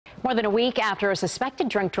More than a week after a suspected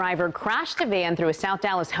drunk driver crashed a van through a South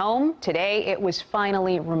Dallas home, today it was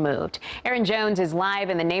finally removed. Aaron Jones is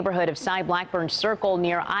live in the neighborhood of Cy Blackburn Circle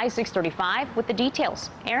near I-635 with the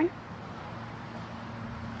details. Aaron?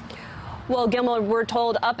 Well, Gilmore, we're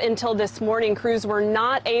told up until this morning, crews were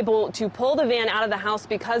not able to pull the van out of the house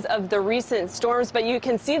because of the recent storms. But you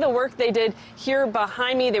can see the work they did here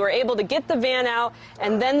behind me. They were able to get the van out,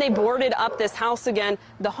 and then they boarded up this house again.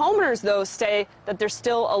 The homeowners, though, say that there's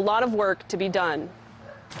still a lot of work to be done.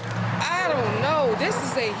 I don't know. This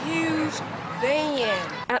is a huge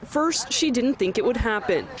van. At first, she didn't think it would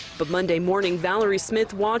happen. But Monday morning, Valerie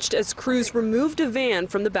Smith watched as crews removed a van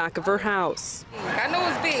from the back of her house. I know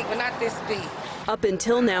it's big, but not this big. Up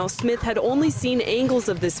until now, Smith had only seen angles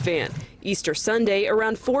of this van. Easter Sunday,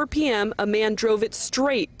 around 4 p.m., a man drove it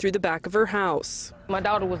straight through the back of her house. My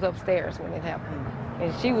daughter was upstairs when it happened,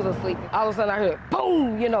 and she was asleep. All of a sudden, I heard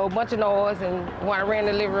boom, a bunch of noise, and when I ran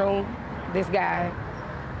in the living room, this guy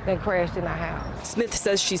then crashed in our house. Smith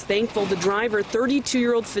says she's thankful the driver,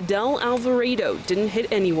 32-year-old Fidel Alvarado, didn't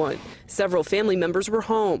hit anyone. Several family members were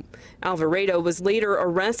home. Alvarado was later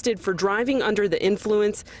arrested for driving under the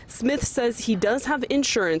influence. Smith says he does have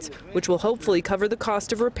insurance, which will hopefully cover the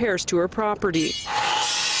cost of repairs to her property.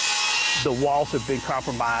 The walls have been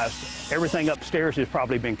compromised. Everything upstairs has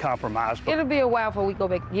probably been compromised. It'll be a while before we go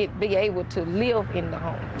back, be able to live in the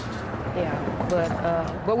home.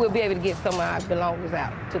 Yeah, but we'll be able to get some of our belongings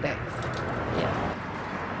out today. Yeah.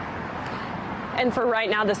 And for right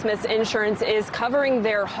now, the Smiths insurance is covering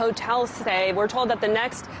their hotel stay. We're told that the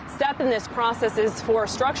next step in this process is for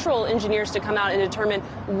structural engineers to come out and determine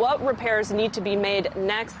what repairs need to be made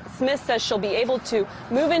next. Smith says she'll be able to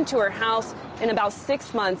move into her house in about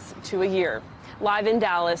 6 months to a year. Live in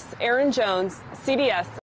Dallas, Aaron Jones, CBS.